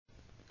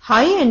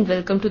Hi and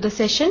welcome to the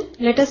session.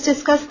 Let us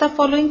discuss the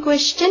following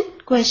question.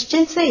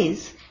 Question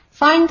says,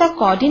 find the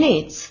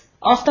coordinates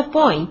of the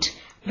point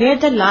where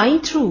the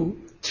line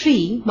through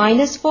 3,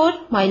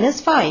 -4,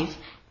 -5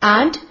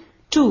 and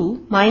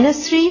 2,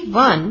 -3,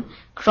 1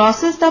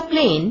 crosses the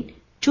plane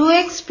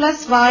 2x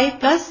plus y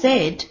plus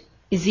z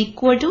is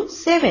equal to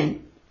 7.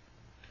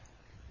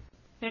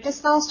 Let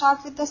us now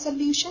start with the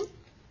solution.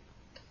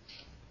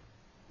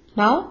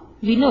 Now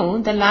we know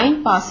the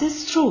line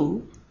passes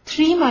through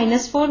 3,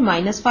 -4,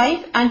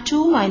 -5 and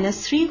 2,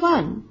 -3,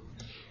 1.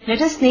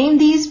 Let us name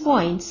these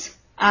points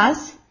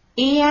as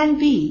A and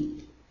B.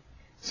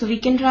 So we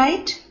can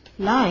write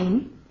line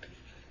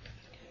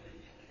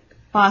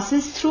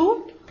passes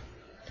through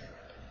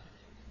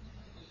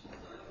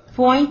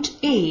point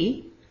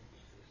A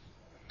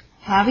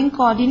having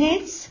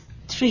coordinates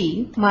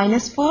 3,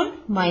 -4,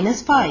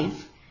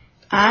 -5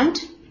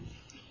 and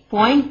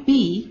point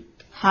B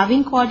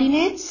having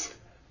coordinates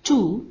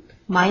 2,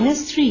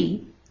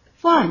 -3,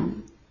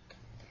 1.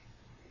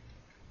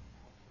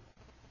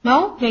 Now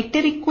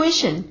vector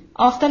equation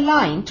of the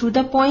line through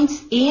the points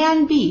A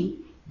and B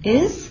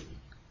is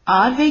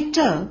R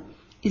vector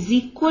is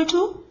equal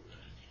to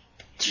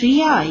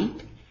 3i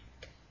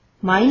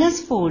minus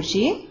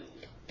 4j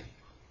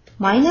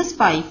minus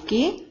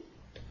 5k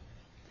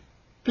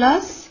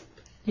plus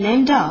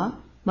lambda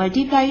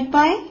multiplied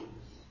by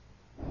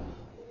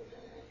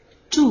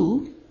 2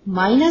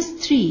 minus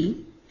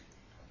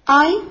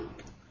 3i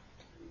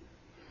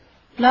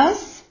plus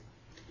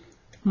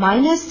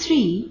minus 3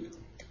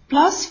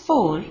 plus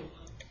 4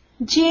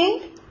 j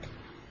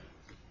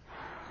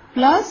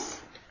plus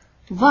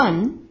 1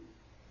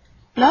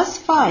 plus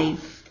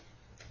 5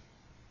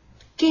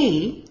 k.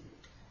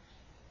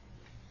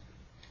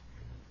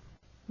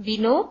 We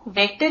know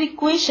vector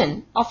equation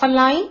of a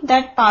line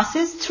that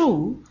passes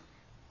through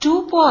two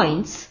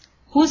points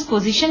whose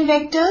position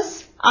vectors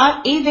are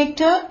A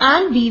vector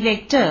and B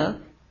vector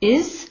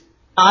is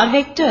R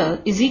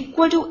vector is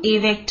equal to A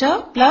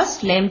vector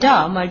plus lambda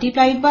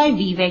multiplied by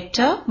B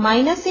vector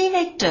minus A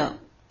vector.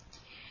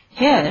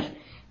 Here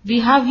we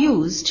have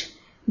used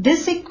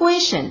this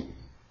equation.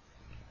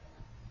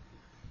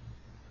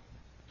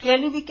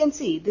 Clearly we can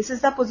see this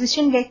is the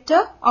position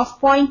vector of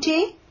point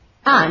A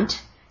and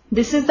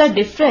this is the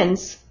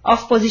difference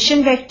of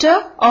position vector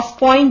of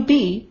point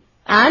B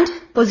and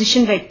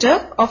position vector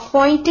of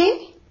point A.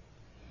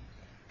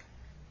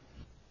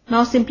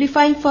 Now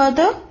simplifying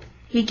further,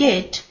 we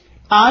get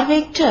R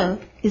vector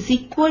is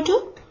equal to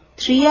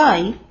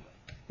 3i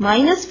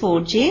minus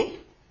 4j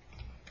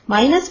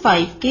minus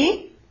 5k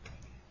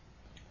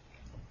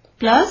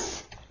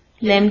plus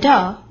lambda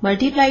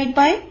multiplied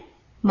by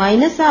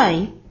minus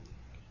I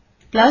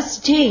plus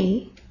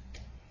j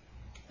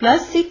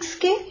plus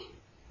 6k.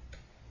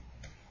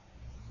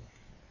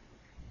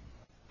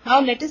 Now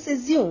let us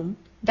assume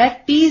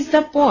that P is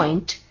the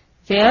point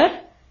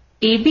where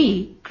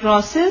AB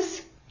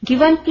crosses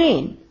given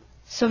plane.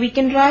 So we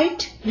can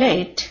write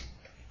let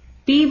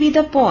P be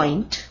the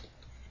point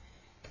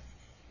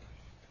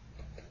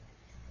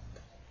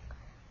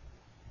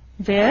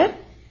where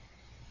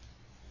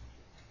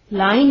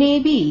line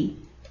AB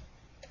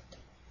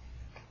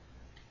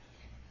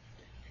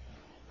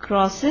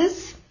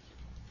crosses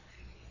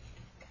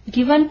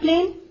given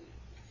plane.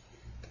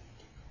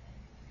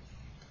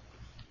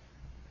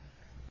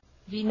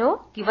 We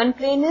know given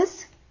plane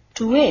is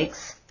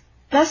 2x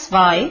plus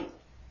y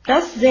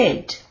plus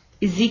z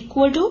is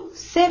equal to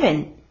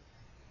 7.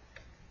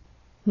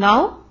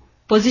 Now,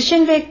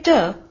 position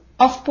vector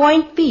of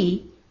point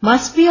P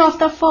must be of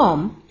the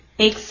form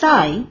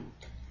xi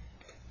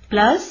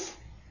plus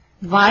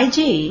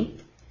yj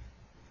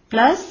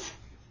plus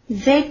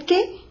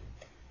zk.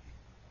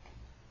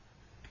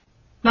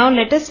 Now,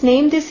 let us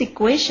name this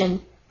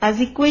equation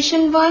as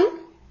equation 1.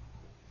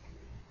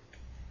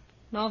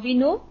 Now, we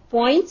know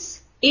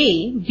points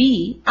A,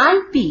 B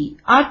and P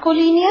are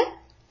collinear.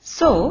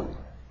 So,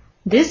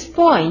 this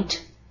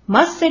point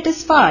must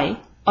satisfy,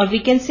 or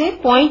we can say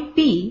point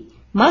P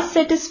must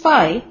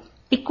satisfy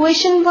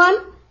equation 1.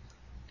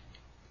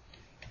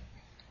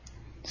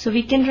 So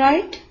we can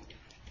write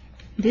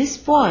this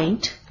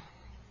point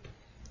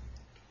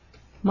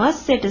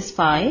must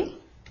satisfy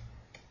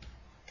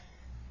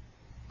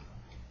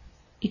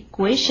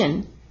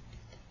equation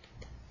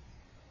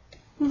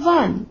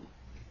 1.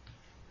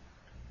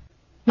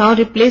 Now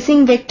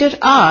replacing vector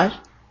R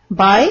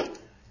by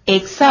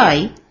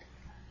xi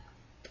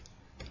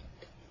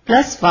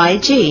plus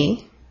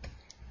yj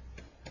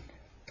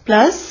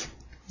plus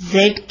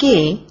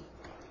zk,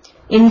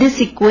 in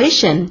this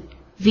equation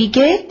we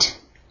get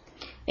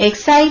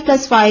xi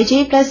plus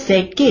yj plus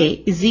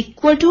zk is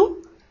equal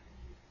to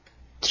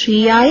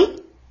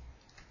 3i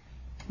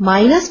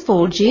minus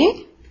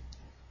 4j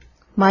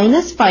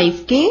minus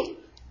 5k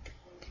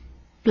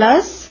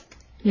plus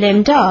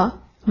lambda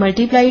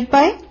multiplied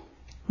by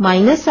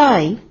minus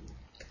I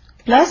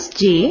plus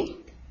j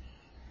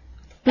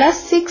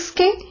plus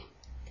 6k.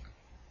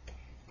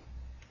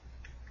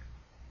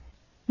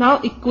 Now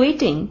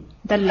equating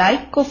the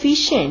like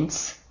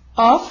coefficients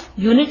of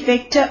unit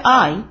vector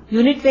I,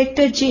 unit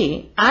vector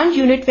j and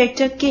unit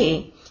vector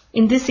k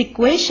in this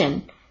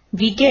equation,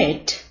 we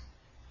get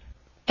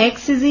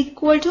x is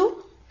equal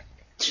to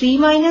 3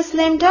 minus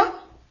lambda,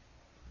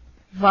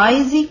 y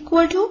is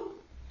equal to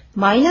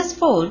minus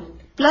 4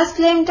 plus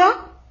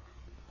lambda,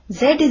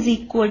 z is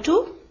equal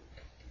to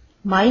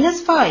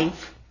minus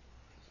 5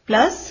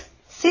 plus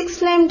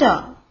 6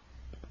 lambda.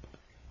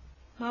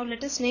 Now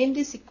let us name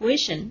this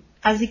equation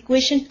as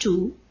equation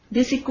 2,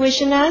 this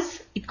equation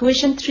as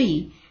equation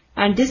 3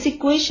 and this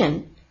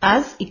equation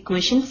as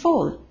equation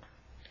 4.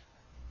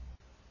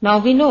 Now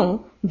we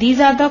know these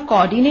are the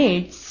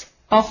coordinates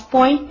of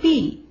point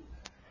P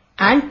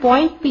and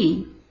point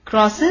P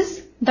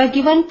crosses the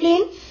given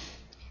plane.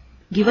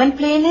 Given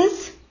plane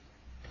is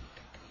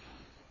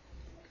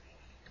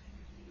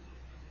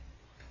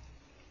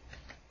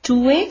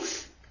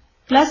 (2x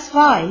plus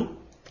y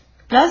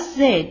plus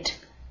z)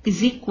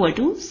 is equal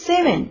to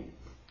 7.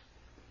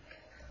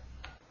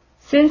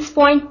 Since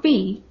point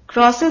P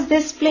crosses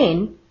this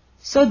plane,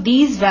 so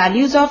these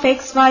values of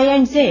x, y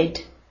and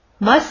z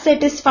must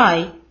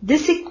satisfy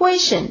this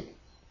equation.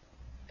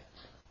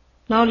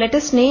 Now let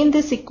us name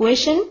this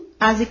equation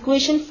as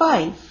equation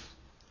 5.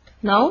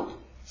 Now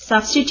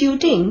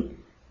substituting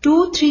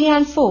 2, 3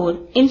 and 4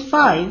 in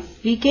 5,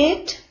 we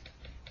get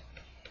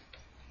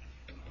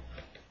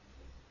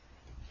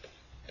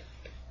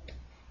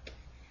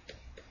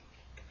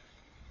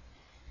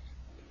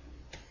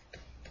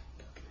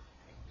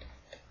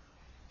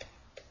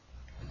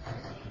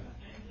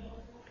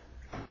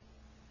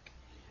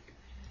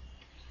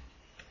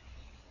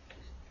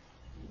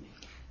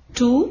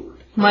 (2)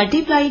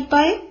 multiplied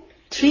by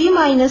 3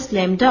 minus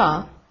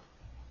lambda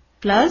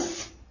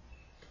plus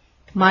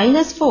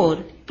minus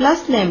 4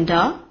 plus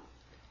lambda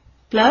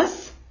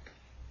plus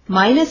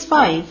minus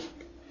 5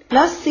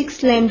 plus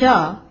 6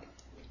 lambda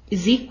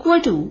is equal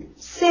to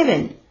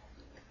 7.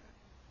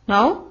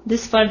 Now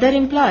this further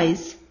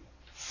implies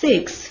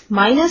 6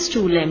 minus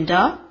 2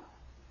 lambda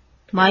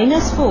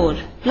minus 4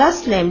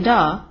 plus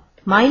lambda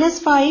minus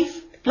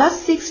 5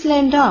 plus 6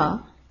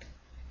 lambda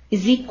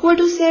is equal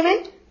to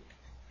 7.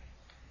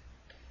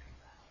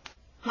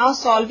 Now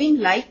solving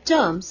like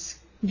terms,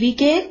 we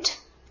get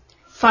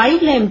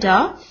 5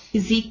 lambda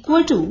is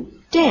equal to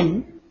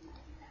 10.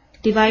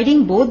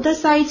 Dividing both the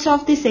sides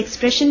of this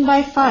expression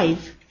by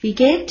 5, we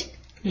get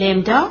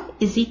lambda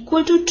is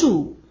equal to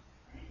 2.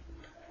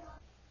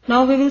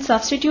 Now we will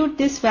substitute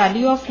this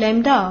value of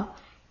lambda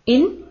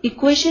in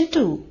equation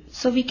 2.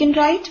 So we can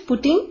write,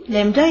 putting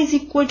lambda is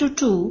equal to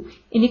 2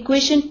 in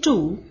equation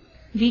 2,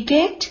 we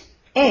get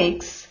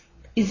x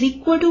is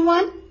equal to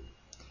 1.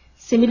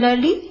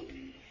 Similarly,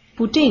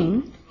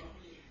 putting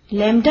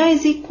lambda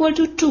is equal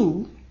to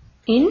 2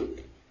 in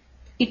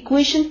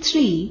equation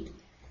 3,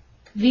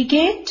 we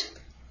get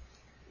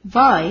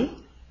y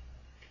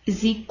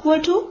is equal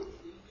to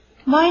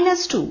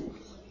minus 2.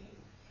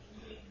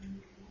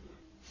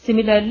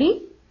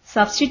 Similarly,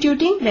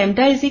 substituting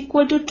lambda is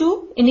equal to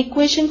 2 in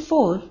equation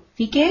 4,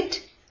 we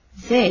get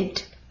z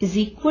is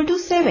equal to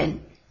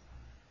 7.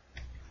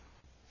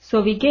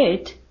 So we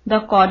get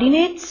the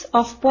coordinates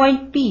of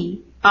point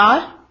P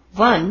are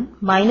 1,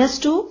 minus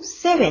 2,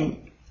 7.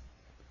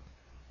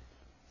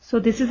 So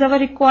this is our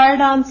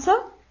required answer.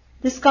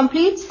 This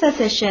completes the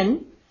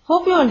session.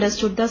 Hope you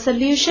understood the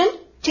solution.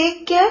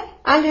 Take care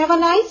and have a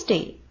nice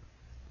day.